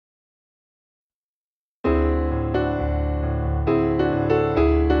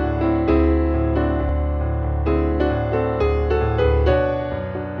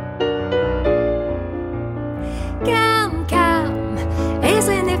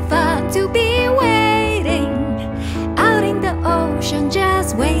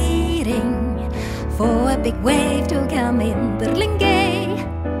big wave to come in. Berlingay,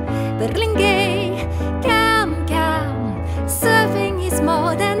 come, come. Surfing is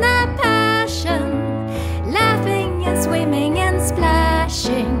more than a passion. Laughing and swimming and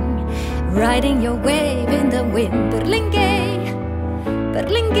splashing, riding your wave in the wind. Berlingay,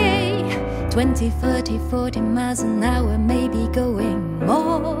 20, 30, 40 miles an hour, maybe going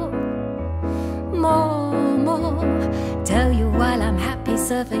more. Tell you while I'm happy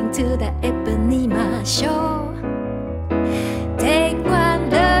surfing to the Ipanema shore. Take one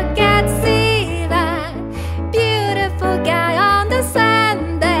look at, see that beautiful guy on the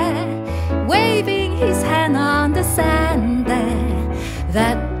sand there, waving his hand on the sand there.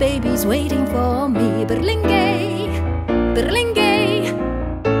 That baby's waiting for me. Berlingay,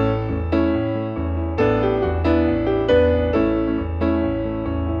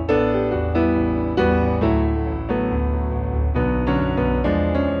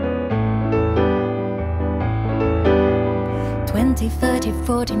 20, 30,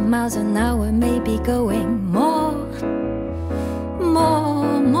 40 miles an hour, maybe going more.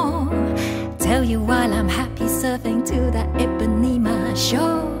 Tell you while I'm happy surfing to the Ipanema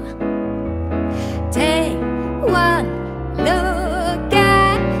shore. Take one look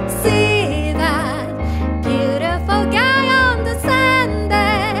at, see that beautiful guy on the sand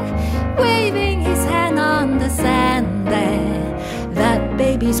there, waving his hand on the sand there. That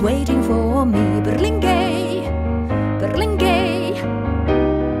baby's waiting for me. Berlingay,